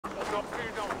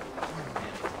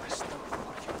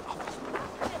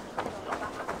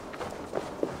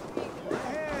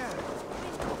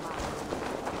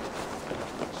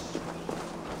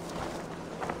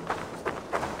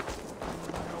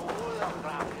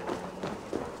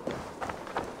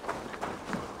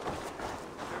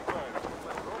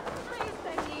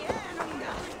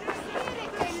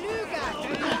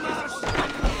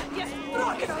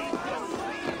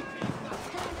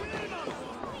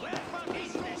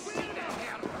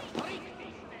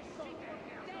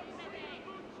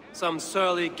Some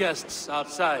surly guests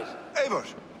outside. Eivor,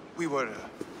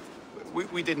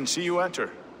 we didn't see you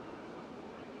enter.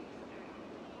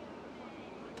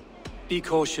 Be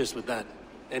cautious with that.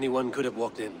 Anyone could have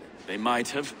walked in. They might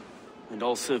have. And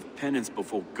I'll serve penance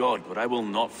before God, but I will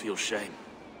not feel shame.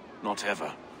 Not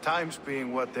ever. Times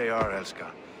being what they are,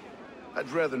 Elska. I'd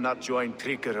rather not join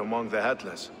Tricker among the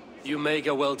Headless. You make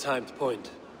a well-timed point.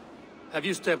 Have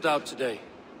you stepped out today?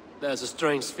 There's a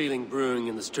strange feeling brewing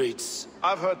in the streets.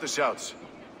 I've heard the shouts.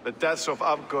 The deaths of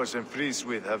Avgos and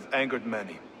Friswith have angered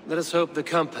many. Let us hope the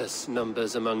compass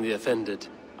numbers among the offended.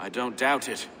 I don't doubt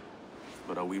it.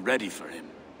 But are we ready for him?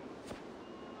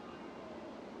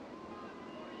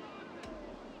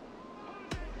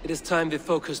 It is time we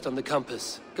focused on the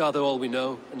compass. Gather all we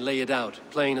know and lay it out,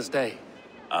 plain as day.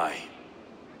 Aye.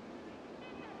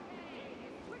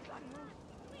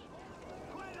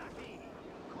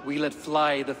 We let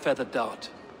fly the feathered dart.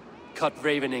 Cut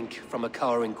raven ink from a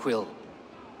cowering quill.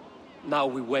 Now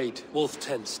we wait,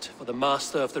 wolf-tensed, for the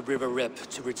master of the River Rep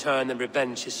to return and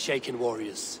revenge his shaken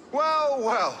warriors. Well,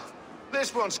 well.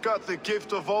 This one's got the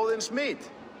gift of Odin's meat.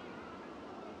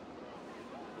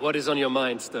 What is on your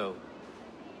minds, though?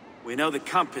 We know the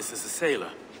compass is a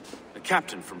sailor. A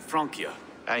captain from Francia.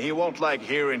 And he won't like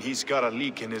hearing he's got a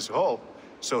leak in his hull,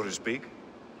 so to speak.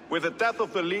 With the death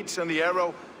of the leech and the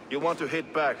arrow, you'll want to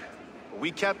hit back. But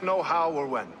we can't know how or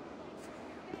when.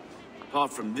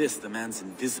 Apart from this, the man's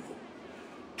invisible.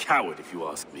 Coward, if you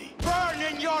ask me. Burn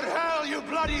in your hell, you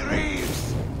bloody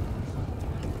reeves!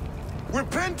 We're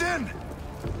pinned in!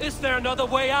 Is there another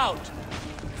way out?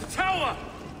 The tower!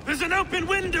 There's an open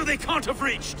window they can't have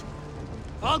reached!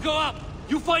 I'll go up!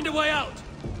 You find a way out!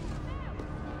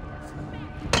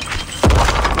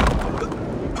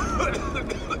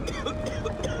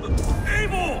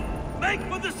 Eivor! Make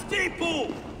for the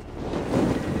steeple!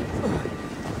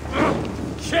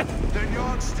 Shit! The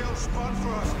yard's still spun for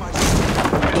us, my son.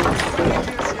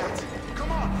 Yet.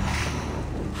 Come on!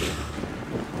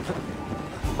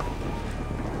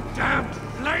 Damned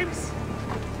flames!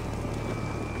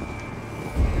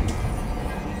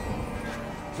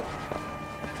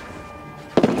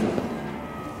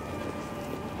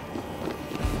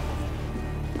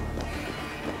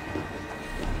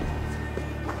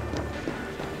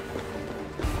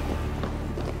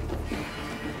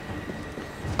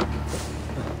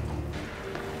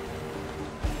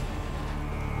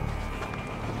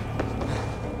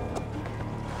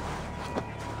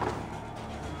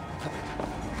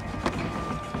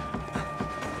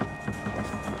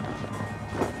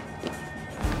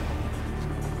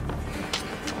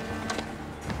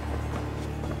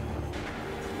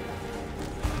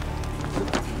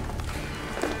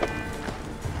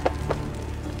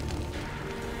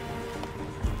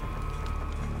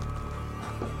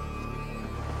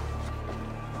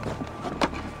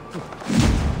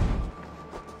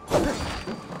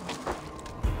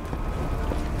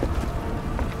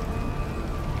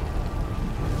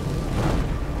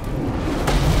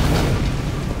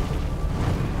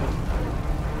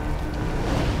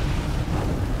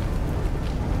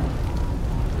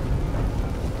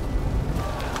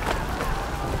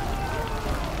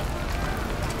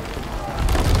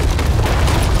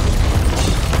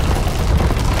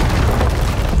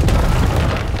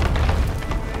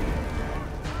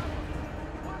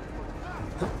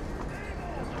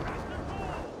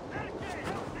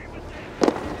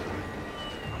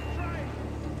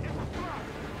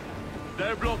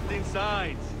 They're blocked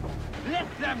inside. Let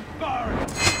them burn!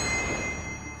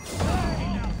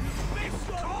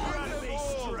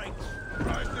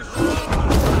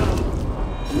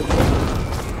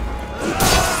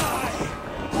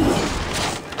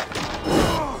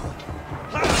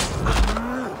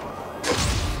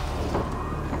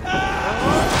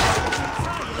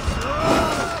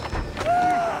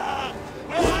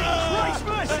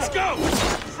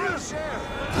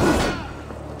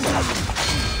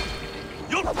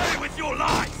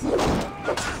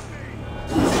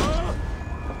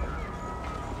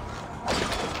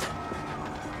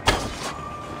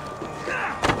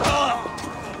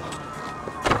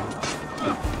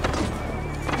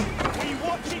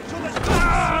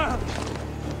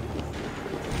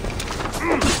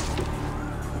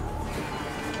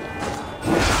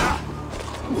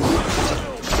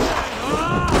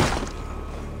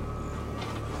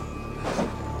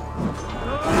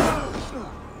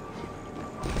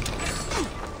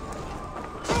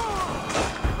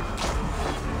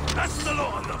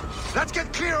 Let's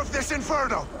get clear of this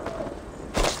inferno!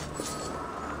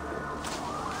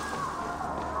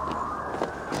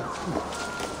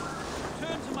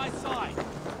 Turn to my side.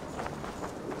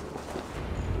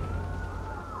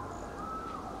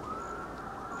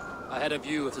 had a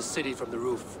view of the city from the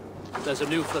roof. There's a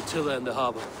new flotilla in the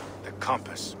harbor. The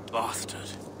compass. Bastard.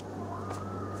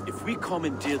 If we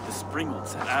commandeered the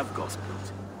springholds that Avgos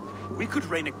built, we could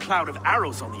rain a cloud of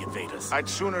arrows on the invaders. I'd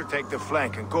sooner take the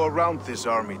flank and go around this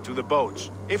army to the boats.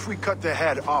 If we cut the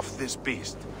head off this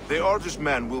beast, the Order's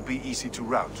men will be easy to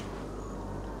rout.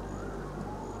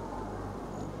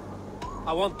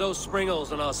 I want those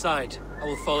springholes on our side. I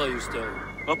will follow you, Stone.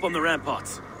 Up on the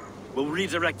ramparts. We'll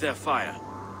redirect their fire.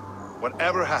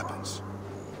 Whatever happens,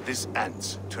 this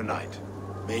ends tonight.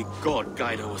 May God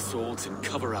guide our swords and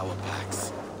cover our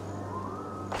backs.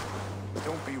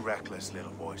 Don't be reckless,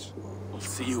 little boys. We'll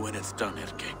see you when it's done,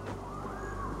 Erke.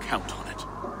 Count on it.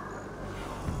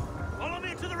 Follow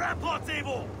me to the ramparts,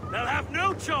 Eivor! They'll have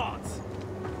no chance!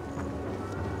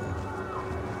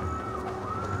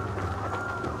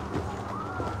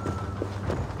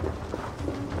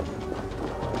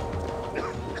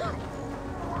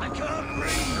 I can't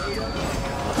breathe!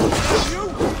 You!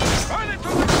 Burn it to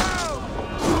the ground!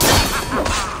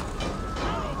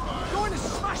 Going to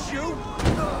smash you!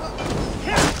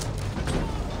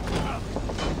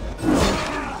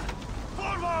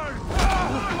 Forward!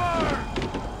 Forward!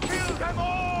 Kill them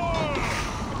all!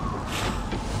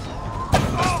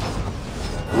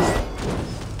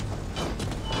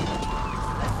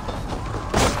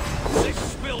 Let's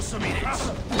spill some idiots!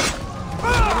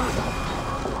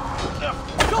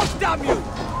 God damn you!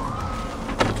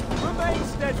 Remain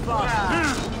steadfast!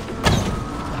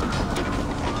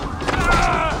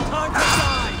 Time to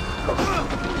die!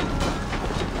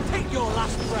 Take your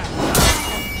last breath!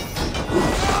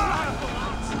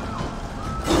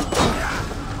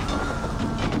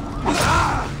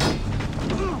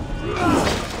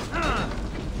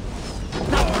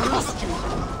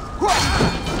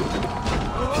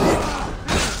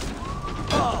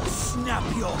 I'll snap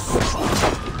your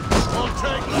spine! I'll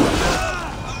take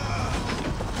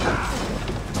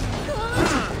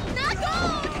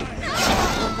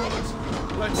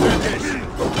let's do this!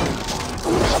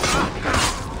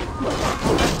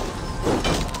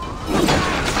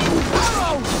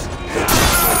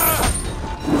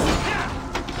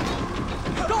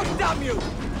 God damn you!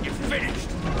 You're finished!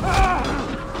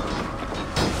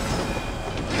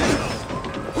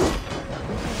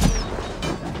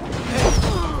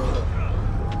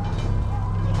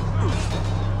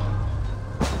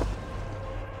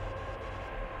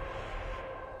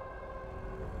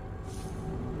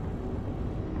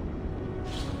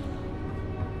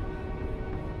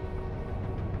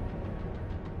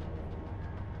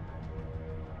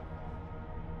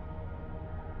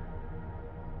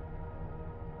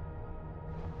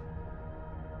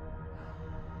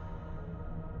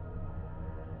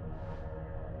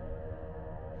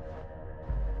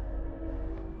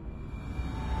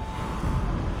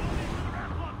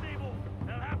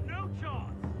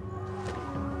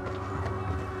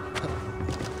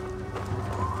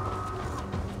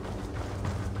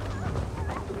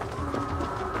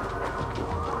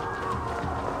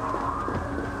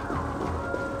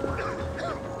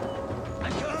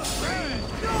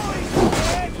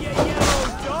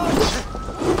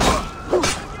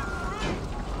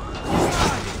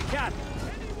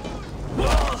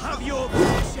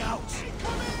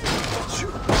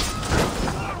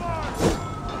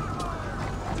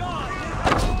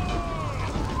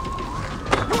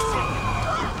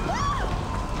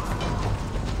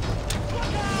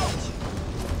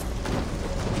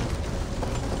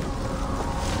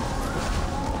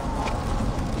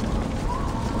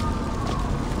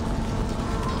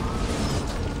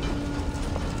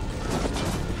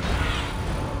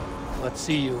 Let's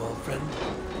see you, old friend.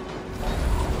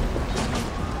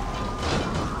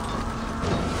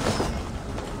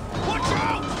 Watch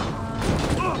out!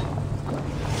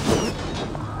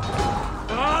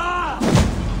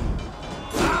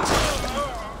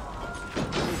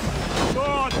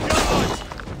 God, God!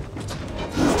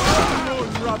 Moon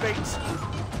rabbit!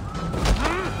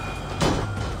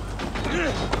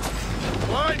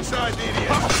 Blindside,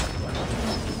 idiot!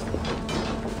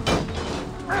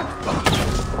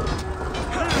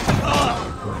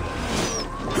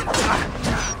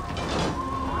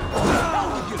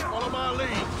 Follow my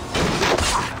lead.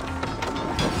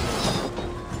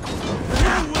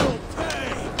 You will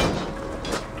pay.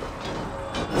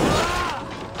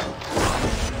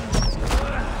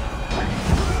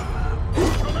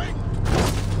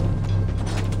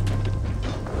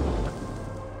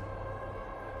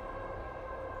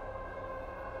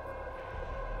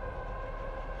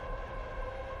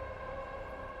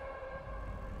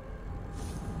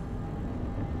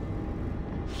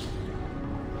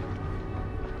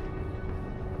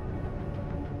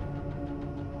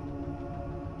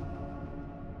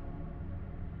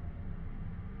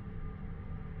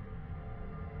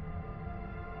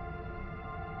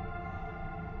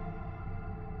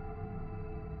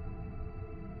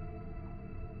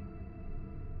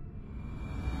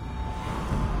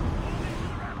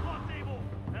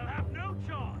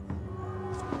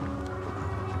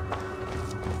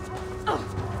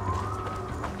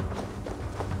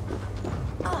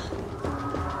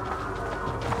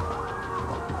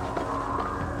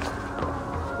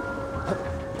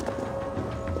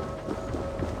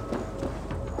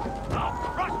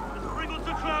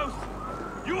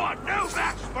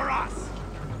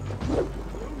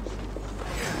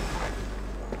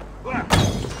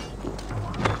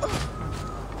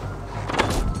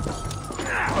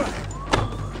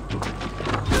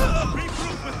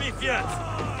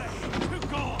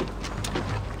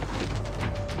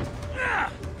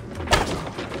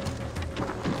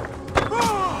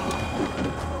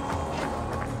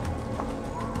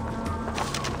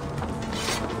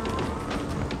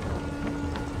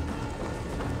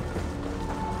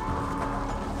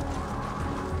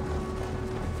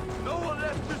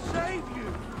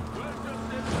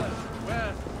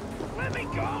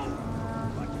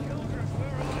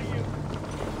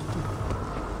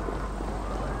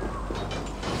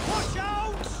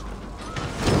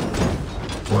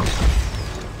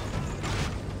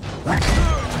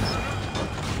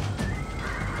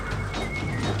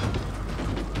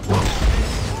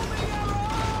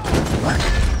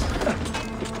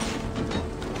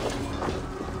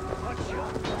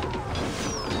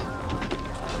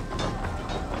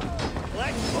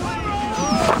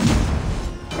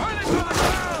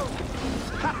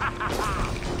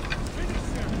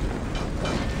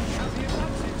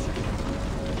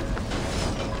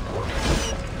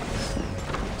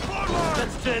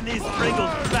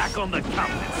 Eagle's back on the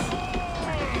compass.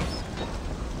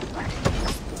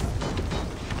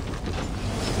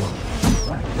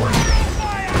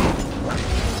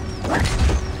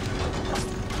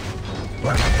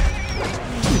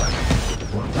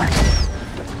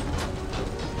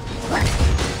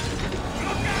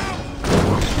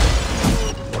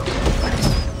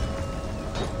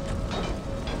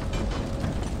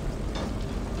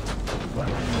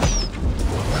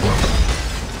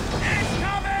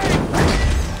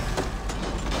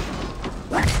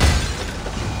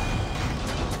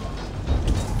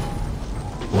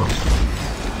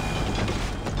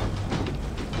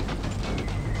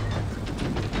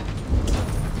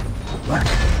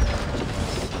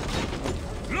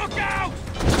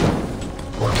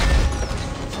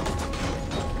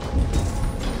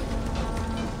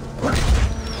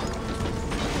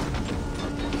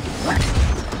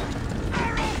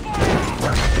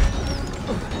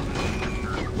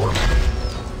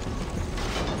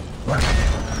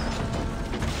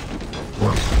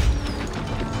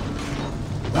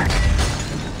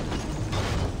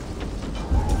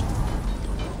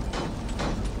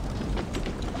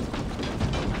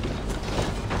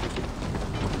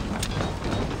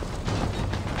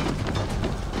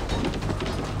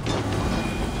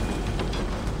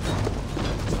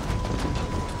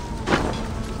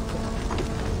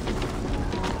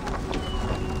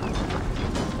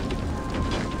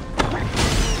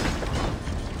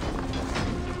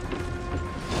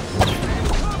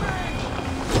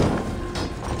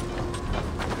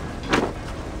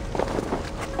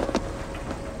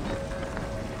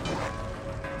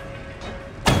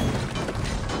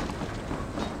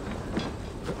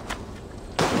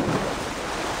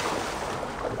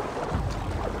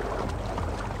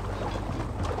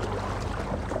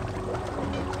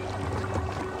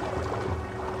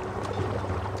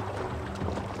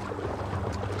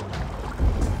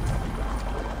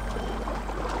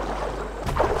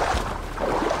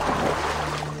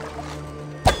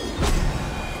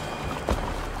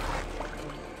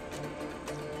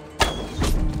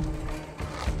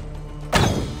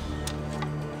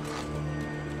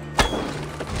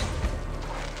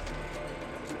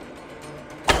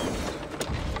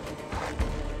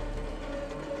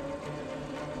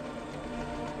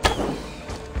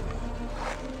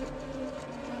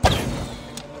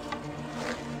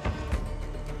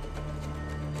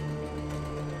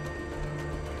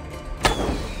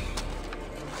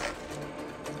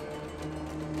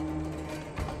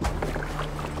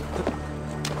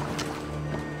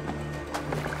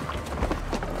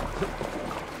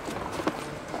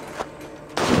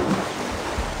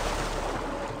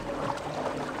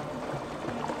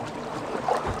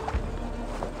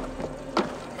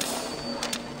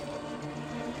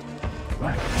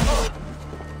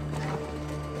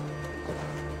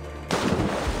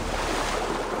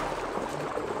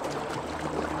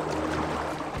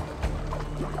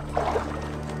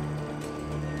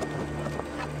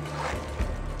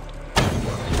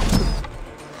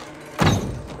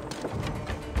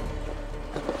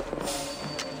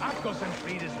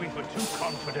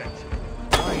 confident.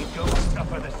 I don't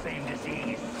suffer the same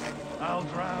disease. I'll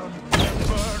drown and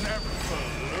burn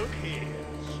everything. Look here,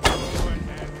 stolen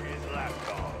his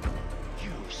lapdog.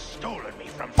 You've stolen me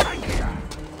from Francia.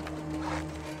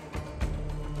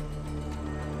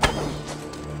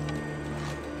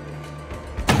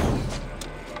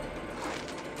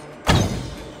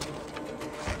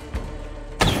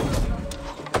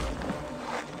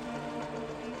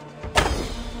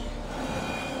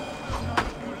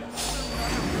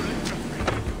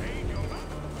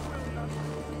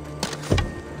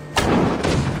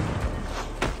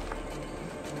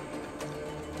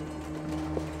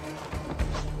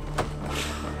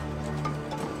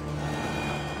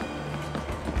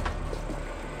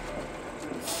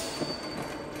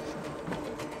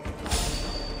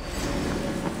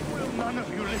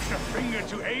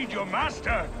 To aid your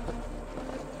master!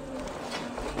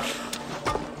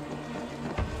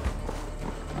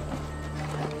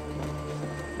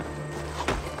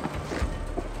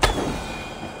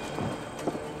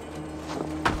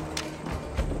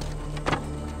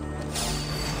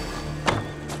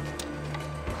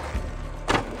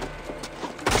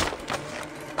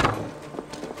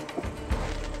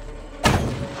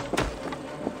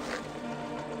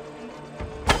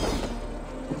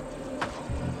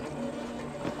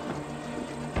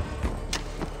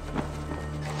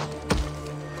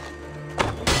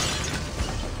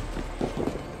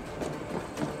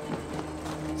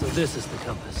 This is the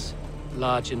compass,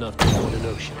 large enough to board an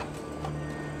ocean.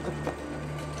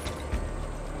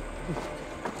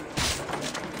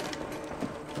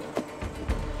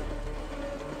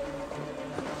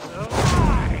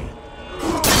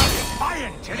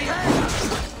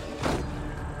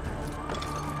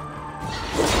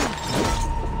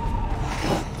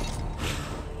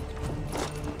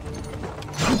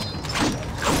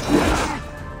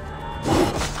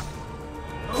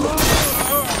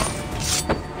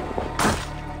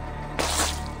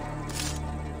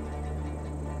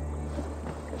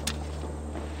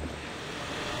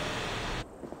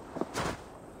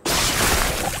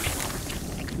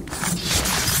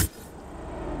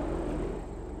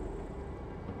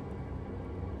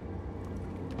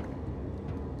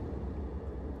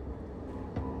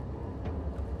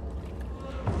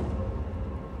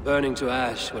 Burning to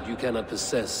ash what you cannot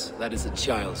possess, that is a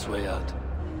child's way out.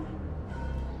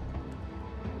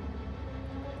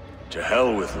 To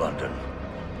hell with London.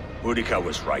 Boudica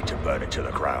was right to burn it to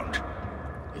the ground.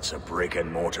 It's a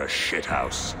brick-and-mortar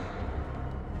shithouse.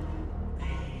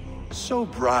 So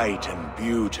bright and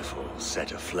beautiful,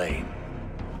 set aflame.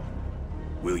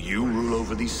 Will you rule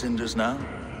over these cinders now?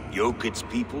 Yoke its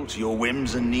people to your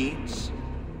whims and needs?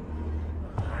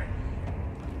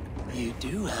 You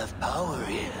do have power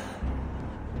here.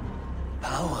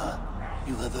 Power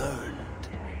you have earned.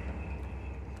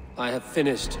 I have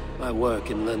finished my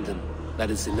work in London. That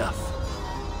is enough.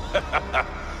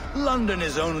 London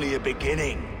is only a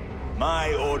beginning.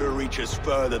 My order reaches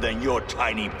further than your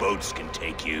tiny boats can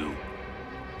take you.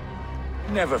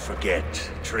 Never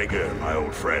forget, Trigger, my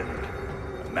old friend.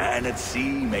 A man at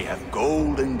sea may have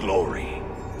gold and glory,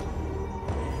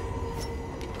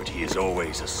 but he is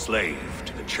always a slave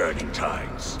to the churning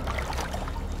tides.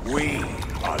 We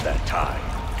are that tide.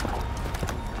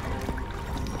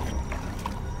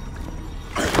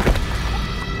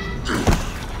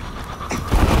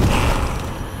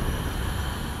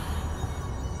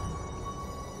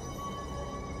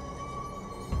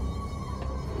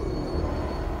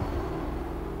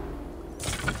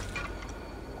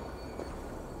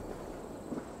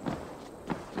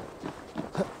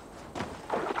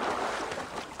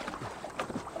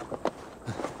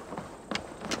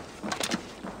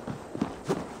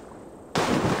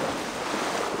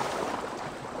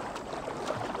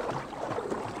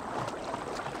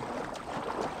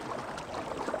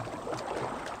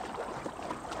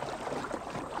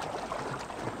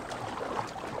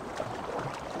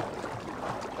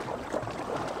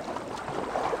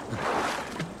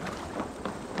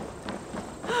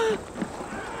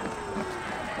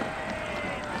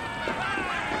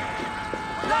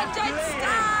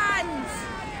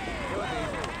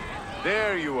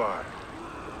 There you are.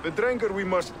 The drinker we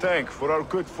must thank for our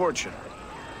good fortune.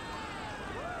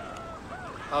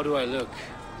 How do I look?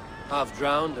 Half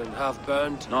drowned and half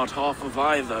burned? Not half of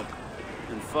either.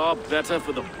 And far better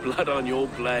for the blood on your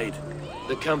blade.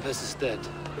 The Compass is dead.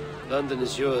 London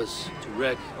is yours, to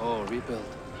wreck or rebuild.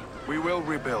 We will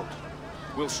rebuild.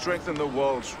 We'll strengthen the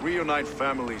walls, reunite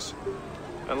families,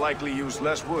 and likely use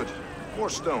less wood, more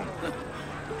stone.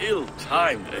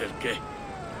 Ill-timed, Erke.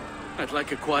 I'd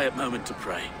like a quiet moment to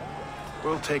pray.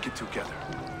 We'll take it together.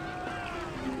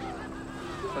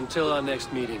 Until our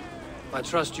next meeting, I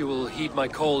trust you will heed my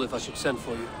call if I should send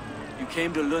for you. You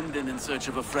came to London in search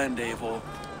of a friend, Eivor.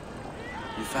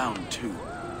 You found two.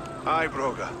 Aye,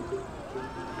 Broga.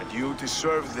 And you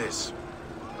deserve this.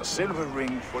 A silver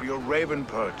ring for your raven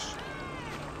perch.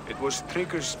 It was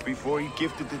Trigger's before he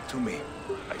gifted it to me.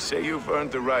 I say you've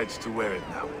earned the right to wear it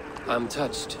now. I'm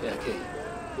touched, Erke.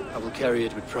 I will carry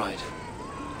it with pride.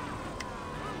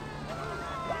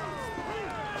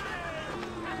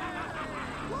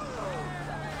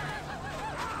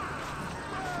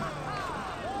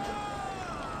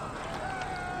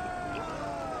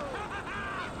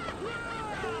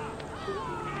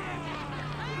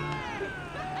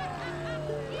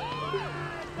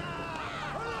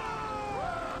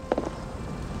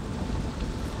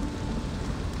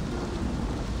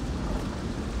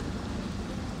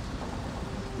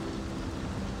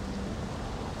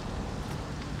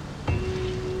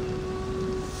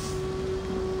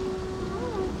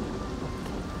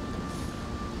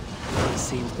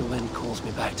 Seems the wind calls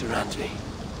me back to Randvi.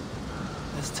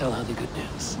 Let's tell her the good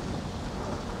news.